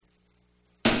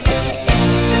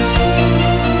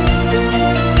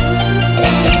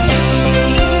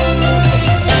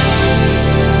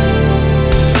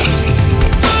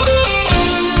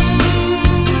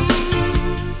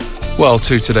Well,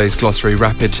 to today's glossary,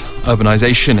 rapid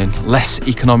urbanization in less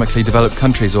economically developed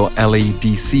countries, or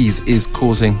LEDCs, is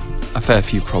causing a fair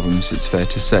few problems, it's fair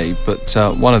to say. But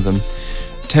one of them,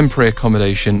 temporary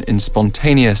accommodation in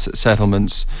spontaneous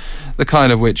settlements, the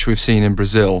kind of which we've seen in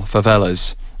Brazil,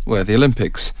 favelas, where the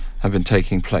Olympics have been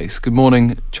taking place. Good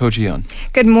morning, Cho Jooyeon.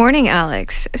 Good morning,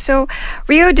 Alex. So,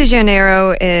 Rio de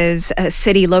Janeiro is a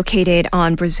city located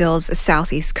on Brazil's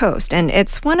southeast coast, and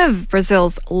it's one of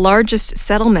Brazil's largest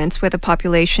settlements with a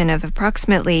population of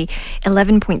approximately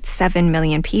 11.7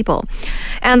 million people.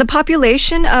 And the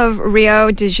population of Rio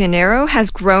de Janeiro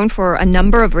has grown for a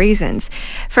number of reasons.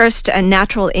 First, a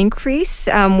natural increase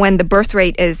when the birth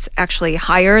rate is actually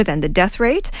higher than the death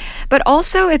rate, but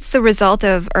also it's the result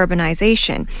of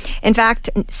urbanization. In fact,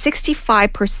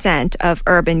 65% of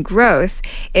urban growth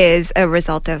is a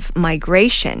result of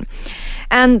migration.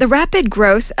 And the rapid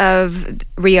growth of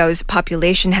Rio's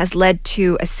population has led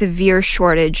to a severe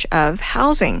shortage of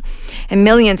housing. And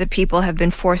millions of people have been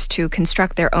forced to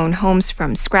construct their own homes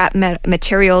from scrap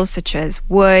materials such as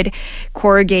wood,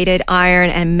 corrugated iron,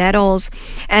 and metals.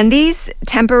 And these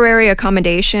temporary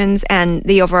accommodations and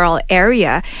the overall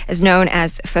area is known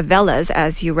as favelas,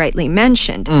 as you rightly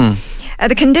mentioned.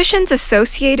 The conditions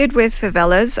associated with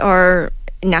favelas are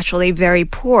naturally very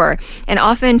poor, and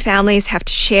often families have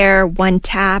to share one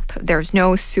tap. There's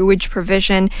no sewage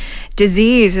provision.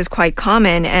 Disease is quite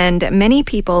common, and many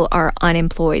people are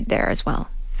unemployed there as well.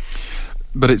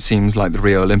 But it seems like the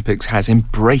Rio Olympics has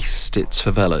embraced its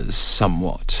favelas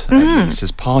somewhat, at least as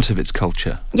part of its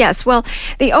culture. Yes, well,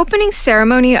 the opening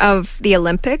ceremony of the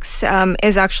Olympics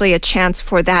is actually a chance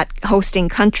for that hosting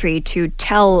country to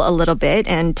tell a little bit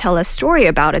and tell a story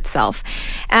about itself.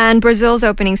 And Brazil's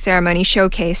opening ceremony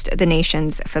showcased the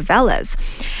nation's favelas.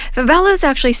 Favelas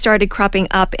actually started cropping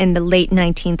up in the late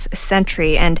 19th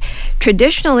century, and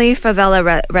traditionally,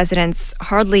 favela residents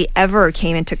hardly ever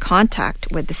came into contact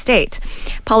with the state.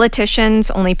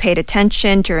 Politicians only paid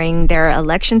attention during their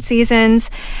election seasons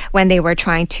when they were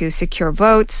trying to secure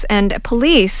votes, and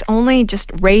police only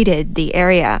just raided the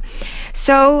area.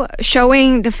 So,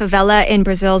 showing the favela in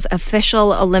Brazil's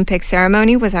official Olympic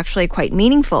ceremony was actually quite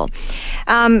meaningful.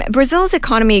 Brazil's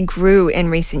economy grew in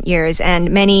recent years,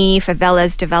 and many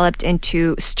favelas developed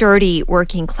into sturdy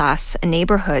working-class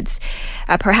neighborhoods.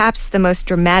 Perhaps the most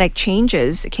dramatic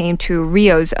changes came to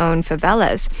Rio's own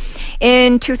favelas.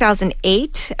 In 2008,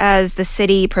 as the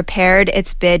city prepared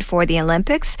its bid for the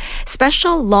Olympics,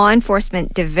 special law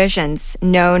enforcement divisions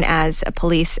known as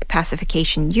police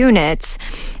pacification units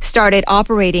started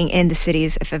operating in the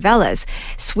city's favelas,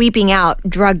 sweeping out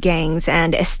drug gangs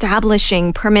and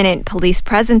establishing permanent police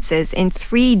presences in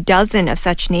 36 of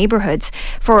such neighborhoods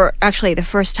for actually the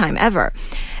first time ever.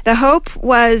 The hope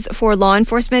was for law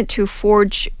enforcement to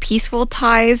forge peaceful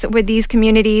ties with these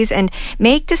communities and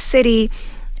make the city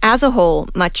as a whole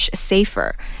much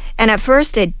safer. And at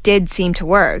first it did seem to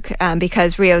work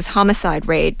because Rio's homicide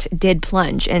rate did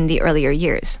plunge in the earlier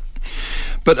years.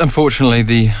 But unfortunately,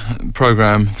 the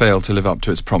program failed to live up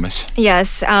to its promise.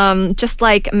 Yes, just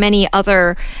like many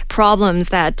other problems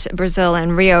that Brazil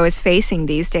and Rio is facing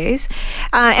these days.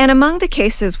 And among the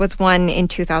cases was one in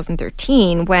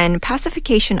 2013 when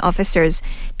pacification officers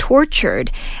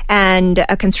tortured and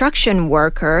a construction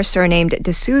worker surnamed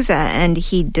De Souza, and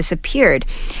he disappeared.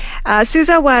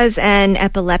 Souza was an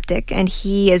epileptic, and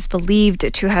he is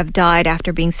believed to have died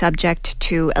after being subject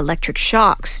to electric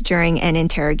shocks during an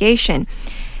interrogation.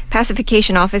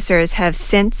 Pacification officers have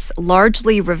since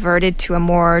largely reverted to a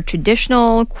more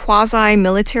traditional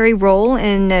quasi-military role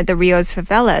in the Rio's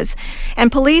favelas,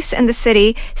 and police in the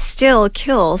city still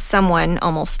kill someone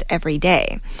almost every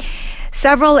day.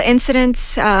 Several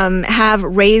incidents have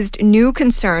raised new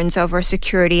concerns over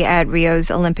security at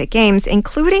Rio's Olympic Games,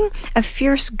 including a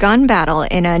fierce gun battle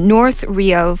in a North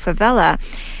Rio favela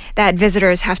that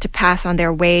visitors have to pass on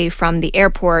their way from the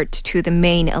airport to the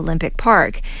main Olympic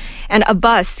Park. And a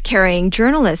bus carrying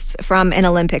journalists from an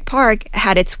Olympic Park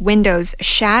had its windows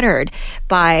shattered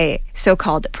by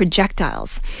so-called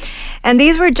projectiles. And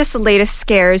these were just the latest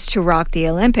scares to rock the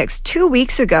Olympics. 2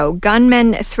 weeks ago,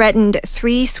 gunmen threatened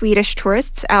 3 Swedish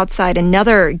tourists outside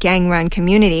another gang-run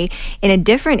community in a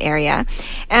different area.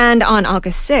 And on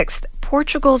August 6th,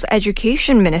 Portugal's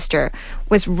education minister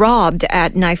was robbed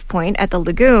at knife point at the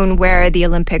lagoon where the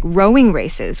Olympic rowing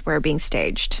races were being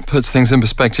staged. Puts things in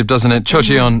perspective, doesn't it? Cho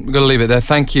Jooyeon, we're going to leave it there.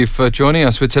 Thank you for joining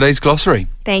us with today's glossary.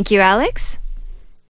 Thank you, Alex.